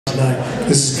tonight.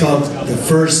 This is called the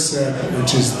first set,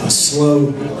 which is a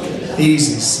slow,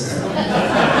 easy set.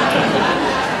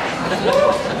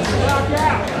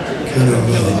 Kind of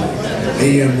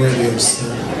AM radio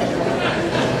set.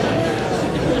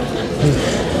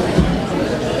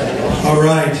 All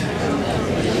right.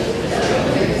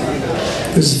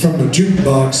 This is from the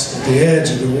jukebox at the edge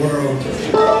of the world.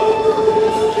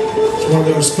 It's one of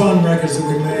those fun records that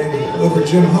we made over at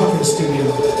Jim Hawkins'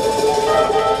 studio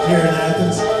here in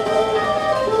Athens.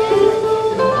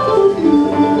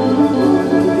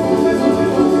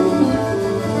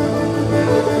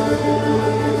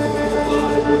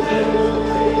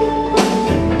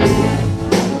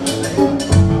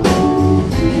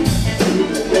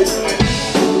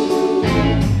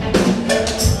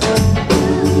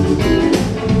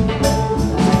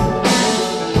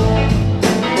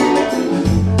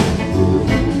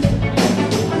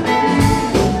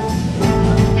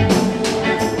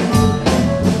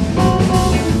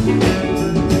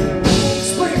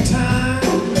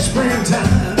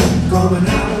 Coming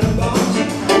out of the box,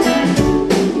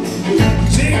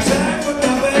 zigzag with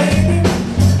my baby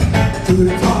through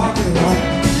the parking lot.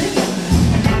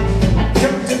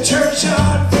 Took the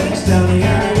churchyard fence down the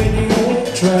alley in the old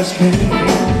trash can.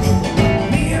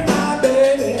 Me and my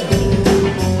baby,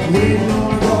 we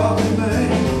gonna go up and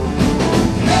bang.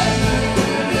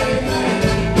 Hey, man,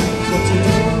 what you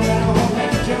doing around all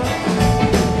that junk?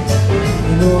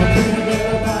 You know I can't get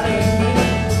everybody in me.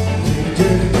 Take it to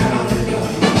the county.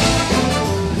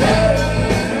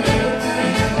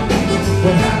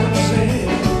 What happens then?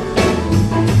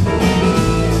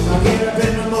 I get up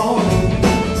in the morning,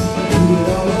 do it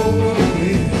all over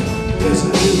again. Yes, I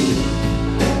do.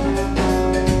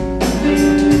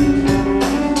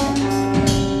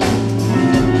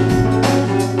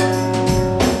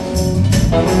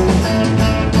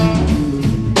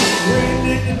 Waiting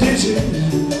in the ditches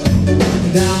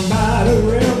down by the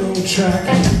railroad track.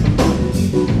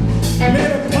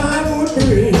 Made a plywood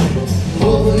bridge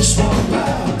over the swamp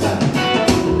out back.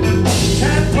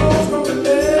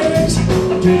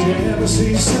 Did you ever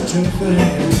see such a thing?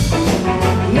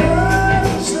 Love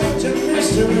is such a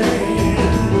mystery. You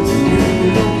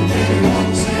don't make me want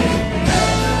to sing.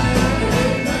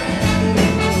 Hey, man,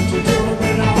 what you doing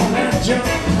with all that junk?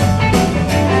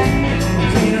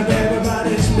 Clean up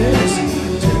everybody's mess,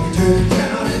 take it to the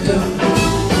county dump.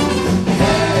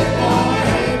 Hey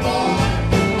boy,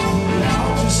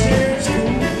 don't you stay at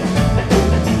school.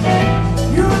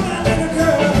 You're not little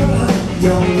girl,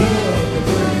 your love.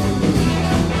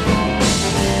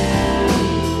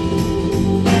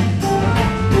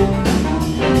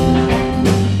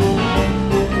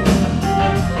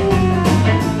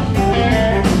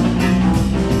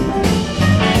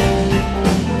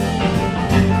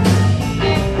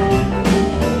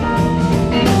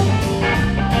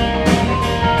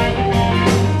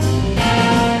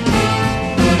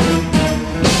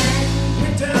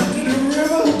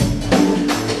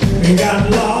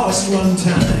 Got lost one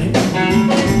time,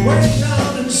 went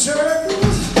down in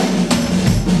circles,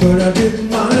 but I didn't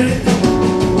mind.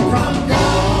 I'm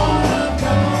gone,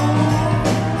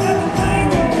 everything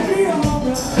gonna be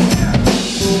alright.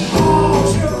 All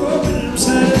shook up and I'm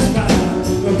satisfied,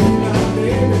 but be my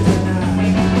baby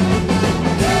tonight.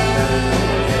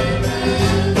 Hey man,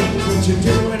 what you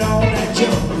do with all that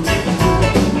junk?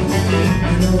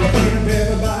 You know I clean up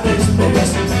everybody's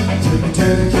mess, take it to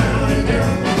the county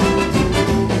dump.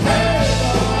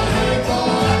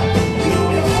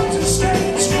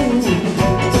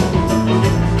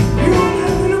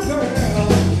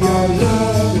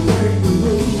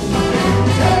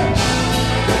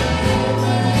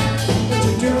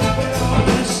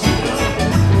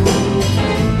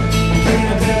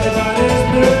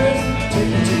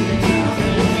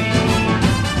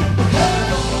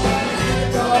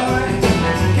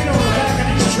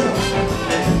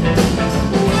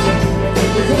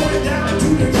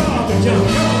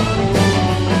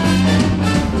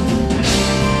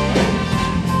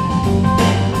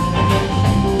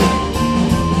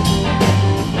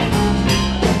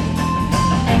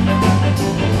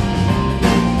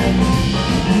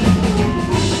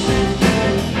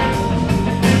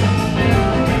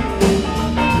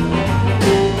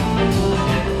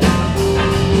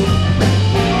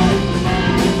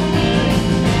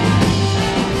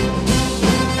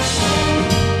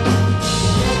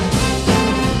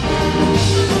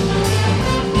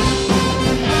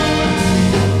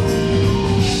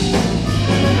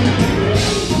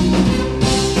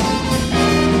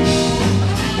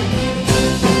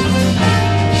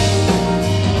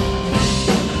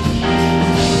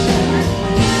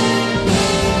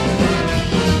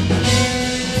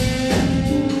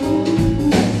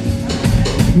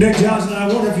 Nick Johnson,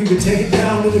 I wonder if you could take it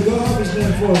down to the garbage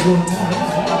bin for us one time.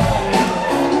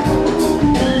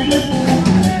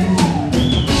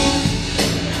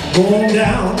 Going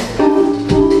down.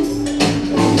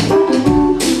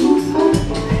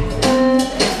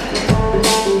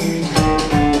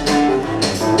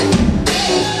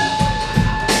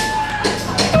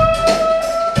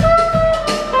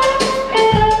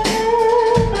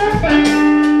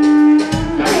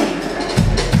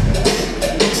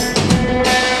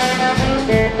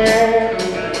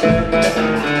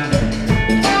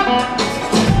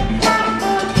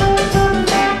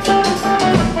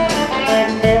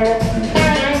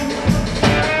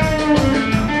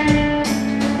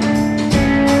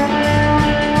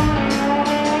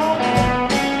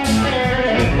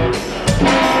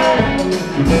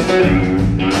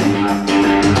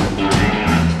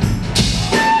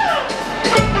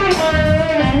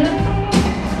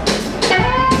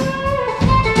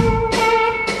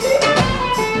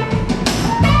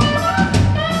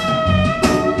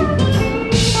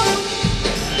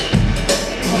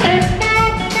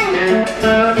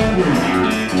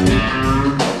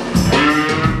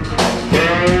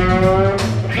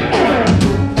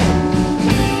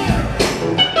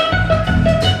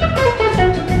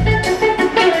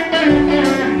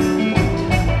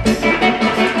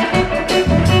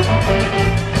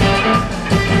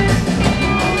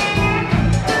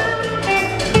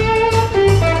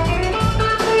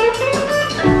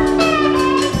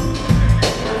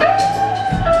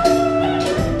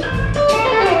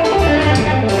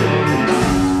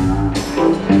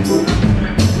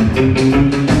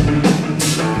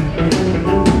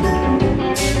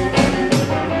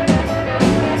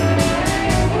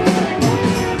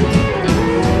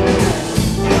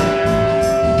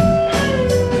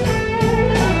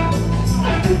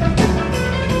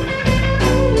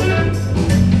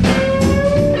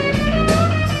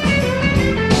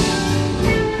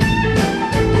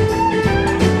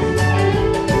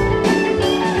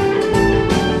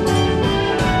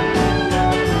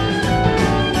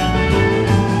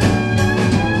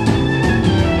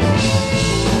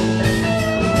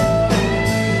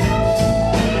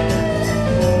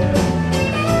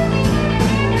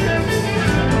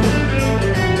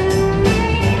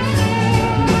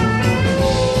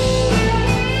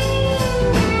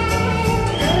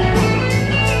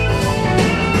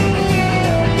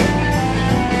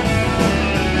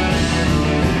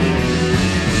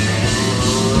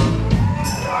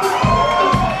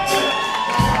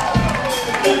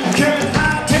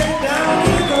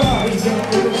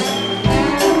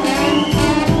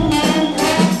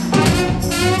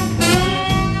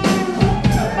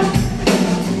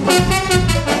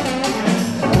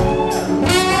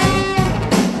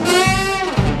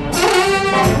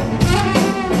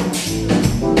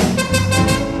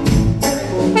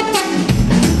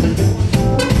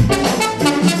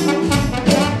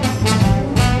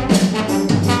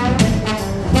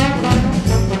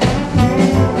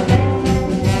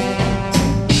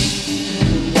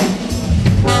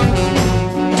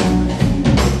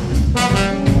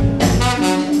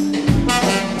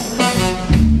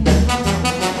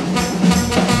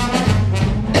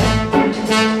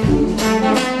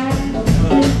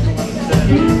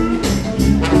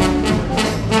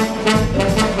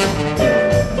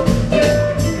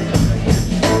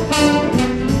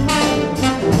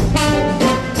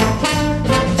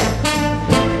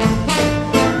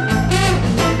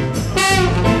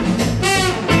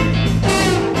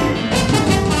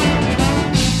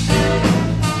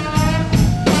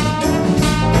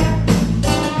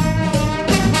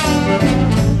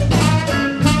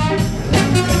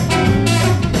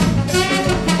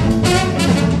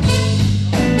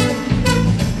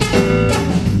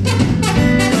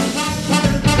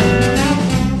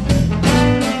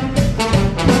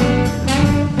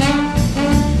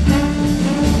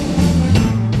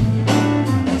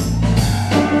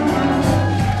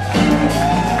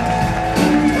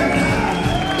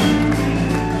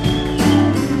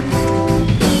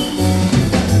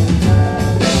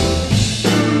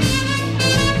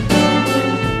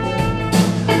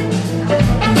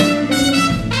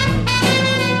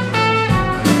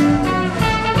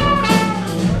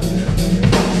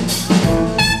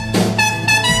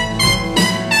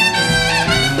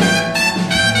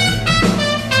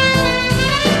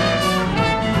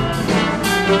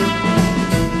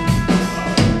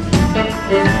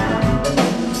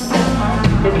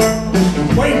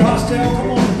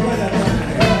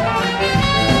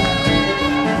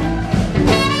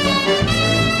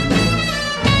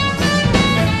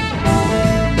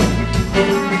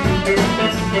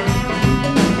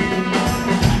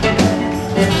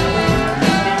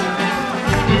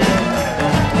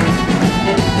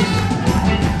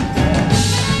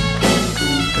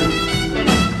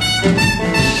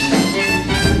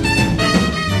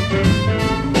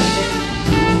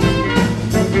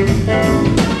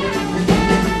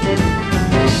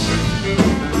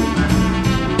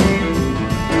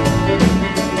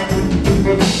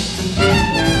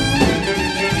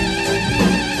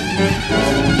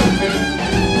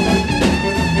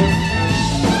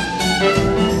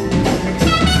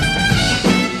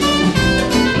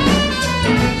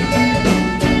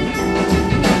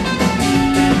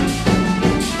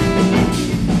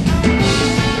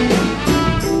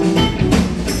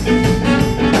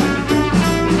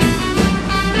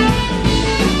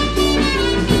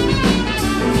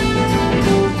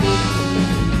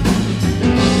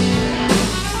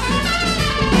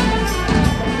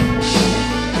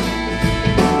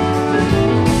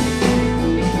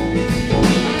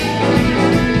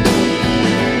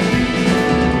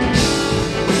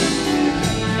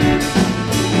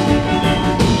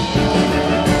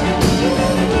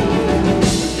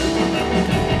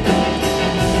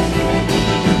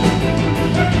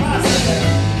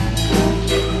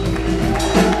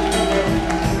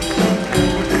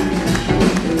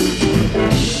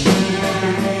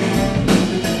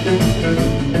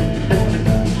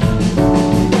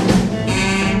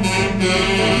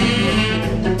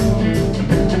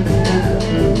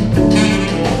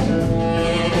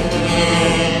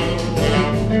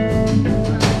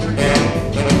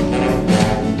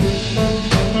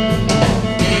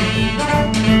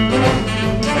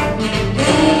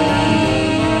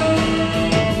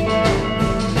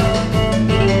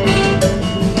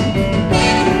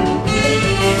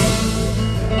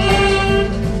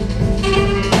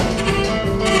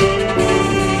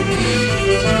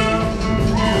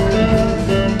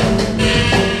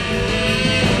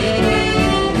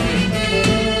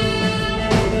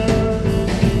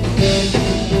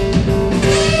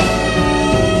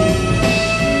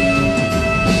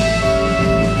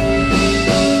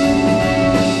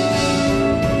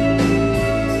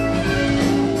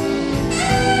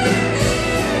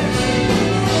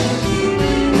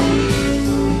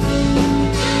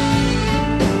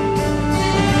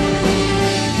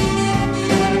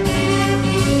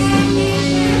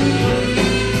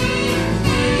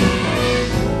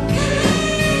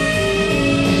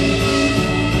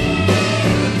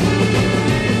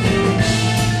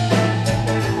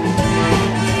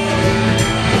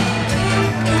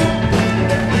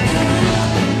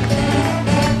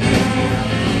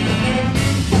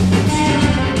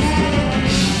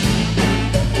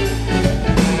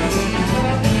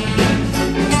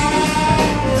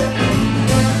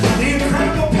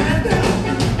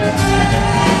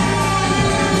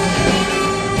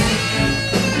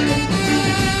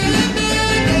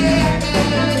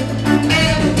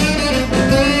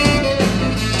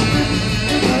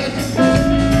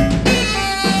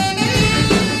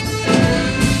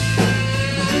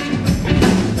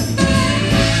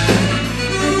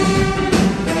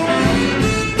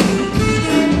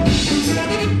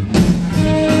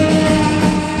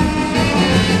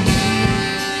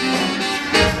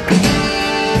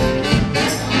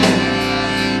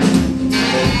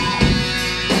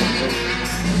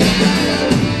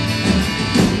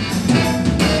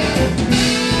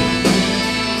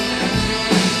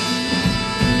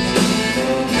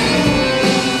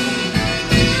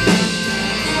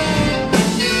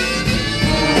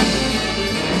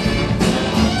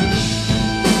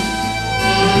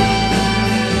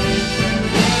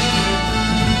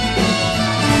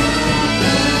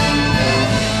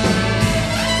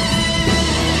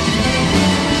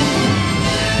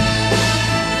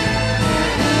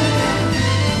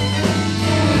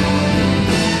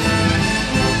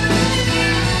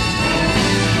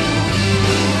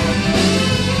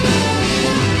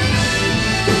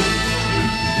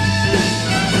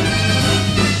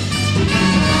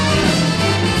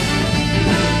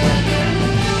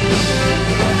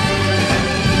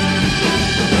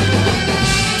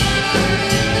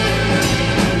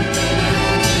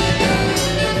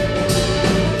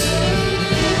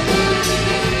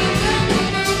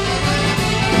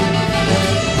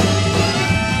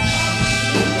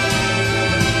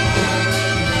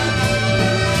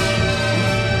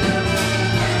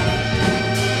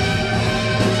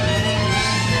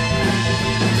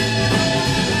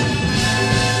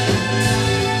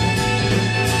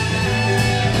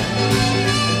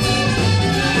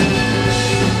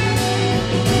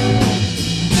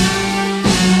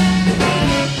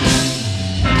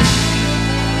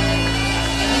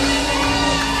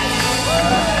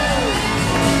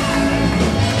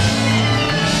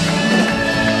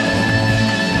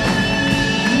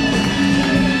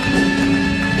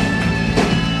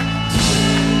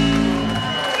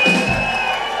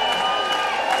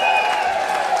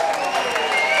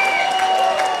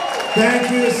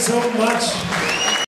 Thank you so much.